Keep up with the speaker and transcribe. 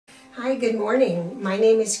Hi, good morning. My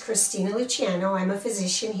name is Cristina Luciano. I'm a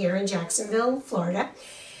physician here in Jacksonville, Florida,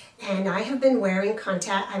 and I have been wearing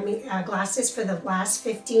glasses for the last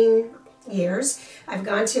 15 years. I've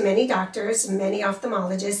gone to many doctors, many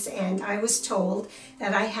ophthalmologists, and I was told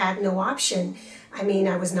that I had no option.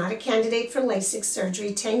 I was not a candidate for LASIK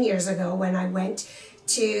surgery 10 years ago when I went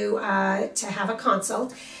to have a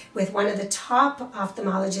consult with one of the top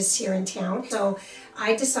ophthalmologists here in town. So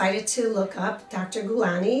I decided to look up Dr.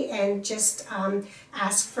 Gulani and just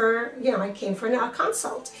ask for, I came for a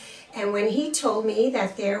consult. And when he told me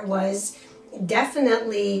that there was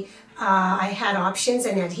definitely, I had options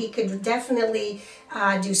and that he could definitely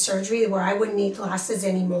do surgery where I wouldn't need glasses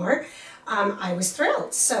anymore, I was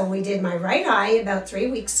thrilled. So we did my right eye about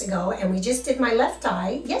 3 weeks ago, and we just did my left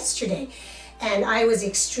eye yesterday. And I was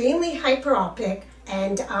extremely hyperopic,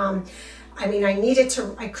 and I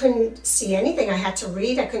couldn't see anything. I had to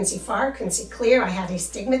read, I couldn't see far, I couldn't see clear, I had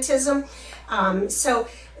astigmatism. So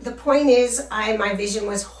the point is, my vision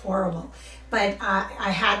was horrible. But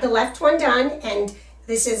I had the left one done, and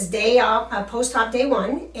this is post-op day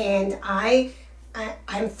 1, and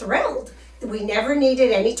I'm thrilled. We never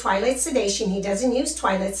needed any twilight sedation. He doesn't use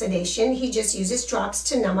twilight sedation. He just uses drops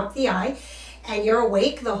to numb up the eye. And you're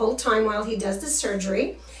awake the whole time while he does the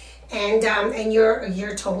surgery, and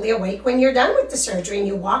you're totally awake when you're done with the surgery, and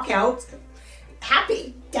you walk out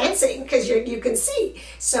happy, dancing, because you can see.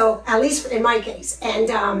 So at least in my case,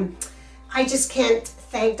 and I just can't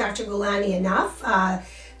thank Dr. Gulani enough.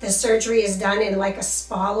 The surgery is done in like a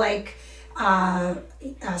spa-like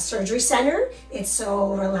surgery center. It's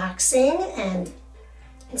so relaxing and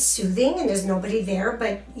soothing, and there's nobody there,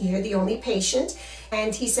 but you're the only patient.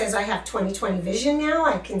 And he says I have 20/20 vision now.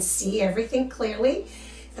 I can see everything clearly.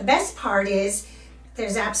 The best part is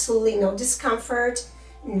there's absolutely no discomfort,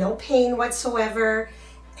 no pain whatsoever,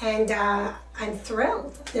 and I'm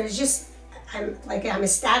thrilled. I'm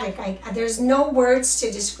ecstatic. There's no words to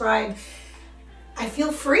describe. I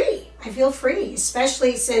feel free. I feel free,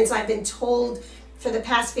 especially since I've been told for the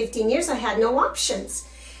past 15 years I had no options.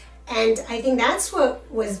 And I think that's what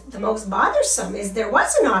was the most bothersome, is there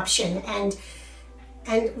was an option, and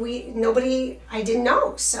I didn't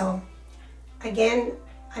know. So again,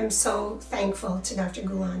 I'm so thankful to Dr.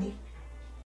 Gulani.